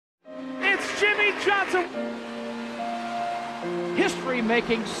Johnson.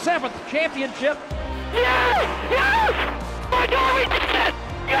 History-making 7th championship. Yes! Yes! My God, we did it!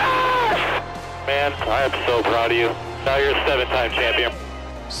 Yes! Man, I am so proud of you. Now you're a 7-time champion.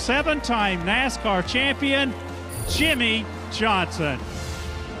 7-time NASCAR champion, Jimmie Johnson.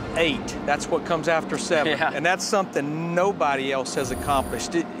 8, that's what comes after 7. Yeah. And that's something nobody else has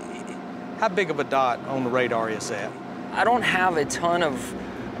accomplished. How big of a dot on the radar is that? I don't have a ton of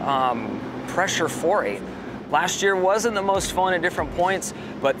pressure for 8. Last year wasn't the most fun at different points,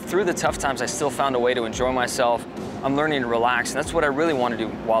 but through the tough times, I still found a way to enjoy myself. I'm learning to relax, and that's what I really want to do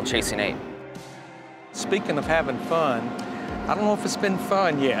while chasing 8. Speaking of having fun, I don't know if it's been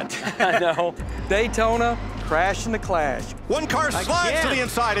fun yet. I know. Daytona, crash in the clash. One car slides to the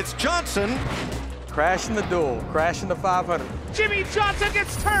inside. It's Johnson. Crash in the duel, crash in the 500. Jimmie Johnson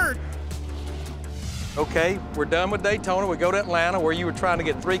gets turned. Okay, we're done with Daytona. We go to Atlanta, where you were trying to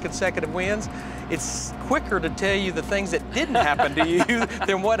get 3 consecutive wins. It's quicker to tell you the things that didn't happen to you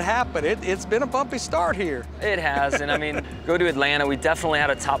than what happened. It's been a bumpy start here. It has, and I mean, go to Atlanta, we definitely had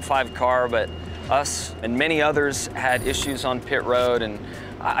a top 5 car, but us and many others had issues on pit road, and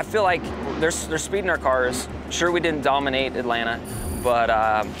I feel like they're speeding our cars. Sure, we didn't dominate Atlanta,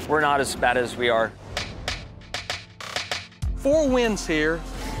 but we're not as bad as we are. 4 wins here.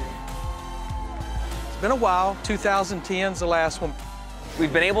 It's been a while. 2010's the last one.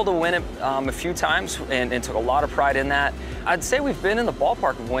 We've been able to win it a few times and took a lot of pride in that. I'd say we've been in the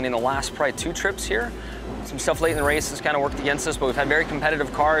ballpark of winning the last probably 2 trips here. Some stuff late in the race has kind of worked against us, but we've had very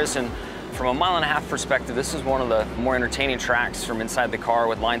competitive cars, and from a 1.5 mile perspective, this is one of the more entertaining tracks from inside the car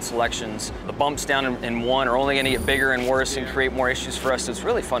with line selections. The bumps down in 1 are only going to get bigger and worse and create more issues for us. It's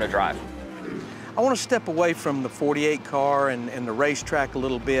really fun to drive. I want to step away from the 48 car and the racetrack a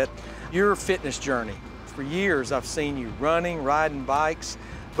little bit. Your fitness journey. For years, I've seen you running, riding bikes,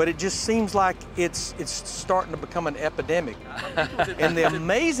 but it just seems like it's starting to become an epidemic. And the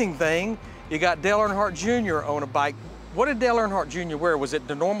amazing thing, you got Dale Earnhardt Jr. on a bike. What did Dale Earnhardt Jr. wear? Was it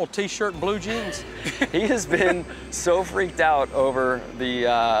the normal T-shirt and blue jeans? He has been so freaked out over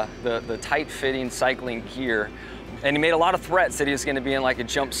the tight-fitting cycling gear. And he made a lot of threats that he was going to be in like a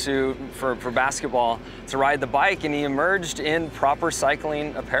jumpsuit for basketball to ride the bike, and he emerged in proper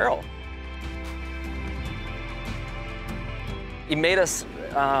cycling apparel. He made us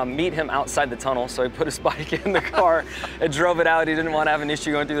meet him outside the tunnel, so he put his bike in the car and drove it out. He didn't want to have an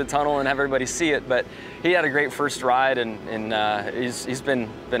issue going through the tunnel and have everybody see it, but he had a great first ride, and he's been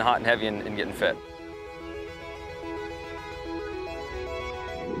hot and heavy and getting fit.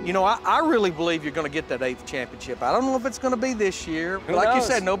 You know, I really believe you're going to get that 8th championship. I don't know if it's going to be this year. Who like knows?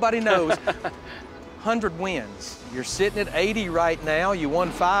 You said, nobody knows. 100 wins. You're sitting at 80 right now. You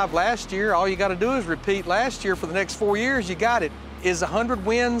won 5 last year. All you got to do is repeat last year for the next 4 years. You got it. Is 100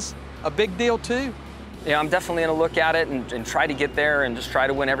 wins a big deal too? Yeah, I'm definitely going to look at it and try to get there and just try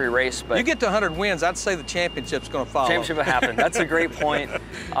to win every race. But you get to 100 wins, I'd say the championship's going to follow. Championship will happen. That's a great point.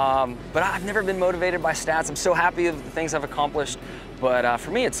 But I've never been motivated by stats. I'm so happy with the things I've accomplished. But for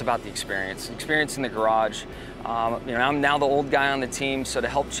me, it's about the experience in the garage. You know, I'm now the old guy on the team, so to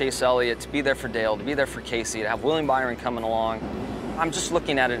help Chase Elliott, to be there for Dale, to be there for Casey, to have William Byron coming along, I'm just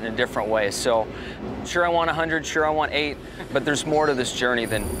looking at it in a different way. So sure I want 100, sure I want 8, but there's more to this journey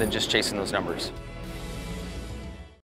than just chasing those numbers.